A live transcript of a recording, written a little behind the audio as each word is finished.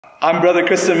I'm Brother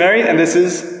Kriston Mary, and this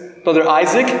is Brother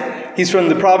Isaac. He's from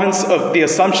the province of the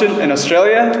Assumption in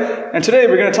Australia, and today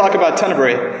we're going to talk about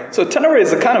Tenebrae. So Tenebrae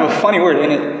is a kind of a funny word,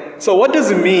 isn't it? So what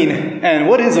does it mean, and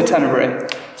what is a Tenebrae?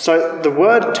 So the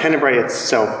word Tenebrae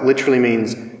itself literally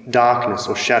means darkness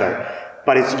or shadow,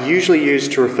 but it's usually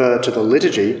used to refer to the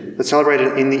liturgy that's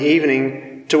celebrated in the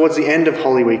evening towards the end of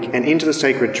Holy Week and into the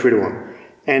sacred Triduum.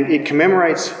 And it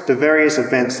commemorates the various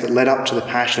events that led up to the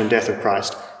passion and death of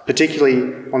Christ,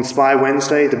 particularly on Spy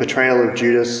Wednesday, the betrayal of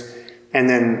Judas, and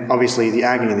then obviously the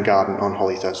agony in the garden on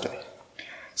Holy Thursday.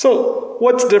 So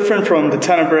what's different from the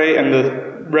Tenebrae and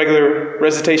the regular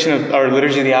recitation of our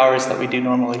Liturgy of the Hours that we do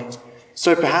normally?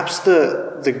 So perhaps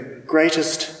the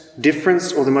greatest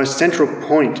difference or the most central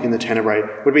point in the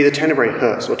Tenebrae would be the Tenebrae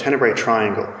hearse or Tenebrae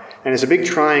triangle. And it's a big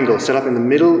triangle set up in the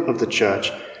middle of the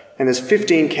church, and there's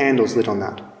 15 candles lit on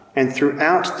that. And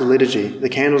throughout the liturgy, the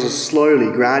candles are slowly,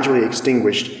 gradually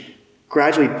extinguished,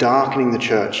 gradually darkening the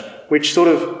church, which sort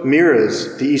of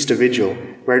mirrors the Easter Vigil,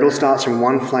 where it all starts from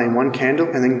one flame, one candle,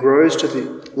 and then grows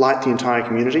to light the entire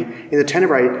community. In the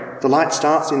Tenebrae, the light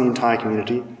starts in the entire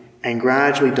community and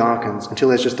gradually darkens until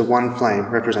there's just the one flame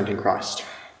representing Christ.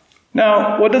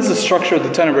 Now, what does the structure of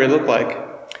the Tenebrae look like?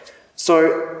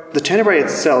 So, the Tenebrae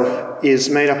itself is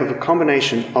made up of a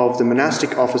combination of the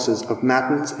monastic offices of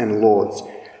Matins and Lords,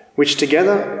 which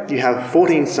together you have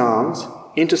 14 psalms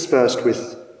interspersed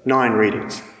with 9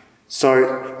 readings.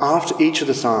 So after each of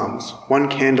the psalms, one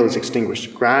candle is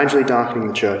extinguished, gradually darkening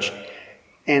the church.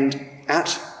 And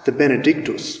at the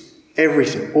Benedictus,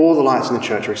 everything, all the lights in the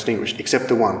church are extinguished except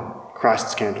the one,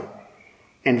 Christ's candle.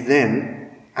 And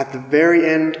then, at the very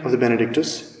end of the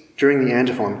Benedictus, during the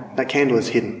antiphon, that candle is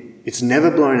hidden. It's never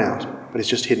blown out, but it's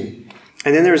just hidden.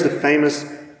 And then there is the famous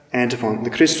antiphon, the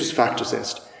Christus factus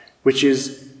est, which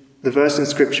is the verse in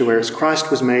Scripture where Christ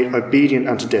was made obedient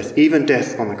unto death, even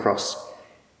death on the cross.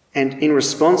 And in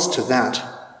response to that,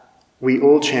 we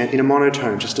all chant in a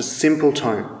monotone, just a simple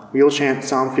tone. We all chant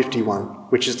Psalm 51,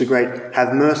 which is the great,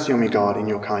 "Have mercy on me, God, in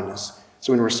your kindness."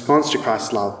 So in response to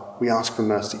Christ's love, we ask for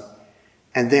mercy.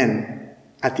 And then,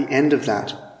 at the end of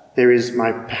that, there is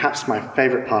perhaps my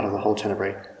favourite part of the whole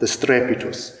Tenebrae, the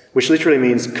strepitus, which literally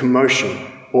means commotion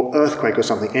or earthquake or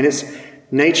something. And it's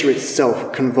nature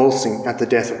itself convulsing at the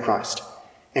death of Christ.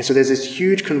 And so there's this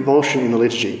huge convulsion in the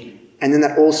liturgy, and then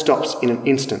that all stops in an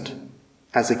instant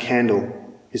as the candle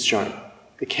is shown.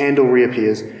 The candle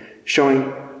reappears,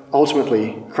 showing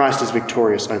ultimately Christ is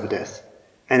victorious over death.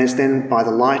 And it's then by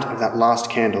the light of that last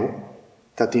candle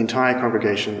that the entire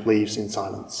congregation leaves in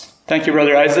silence. Thank you,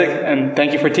 Brother Isaac, and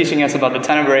thank you for teaching us about the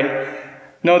Tenebrae.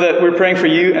 Know that we're praying for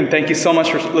you, and thank you so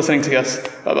much for listening to us.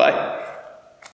 Bye-bye.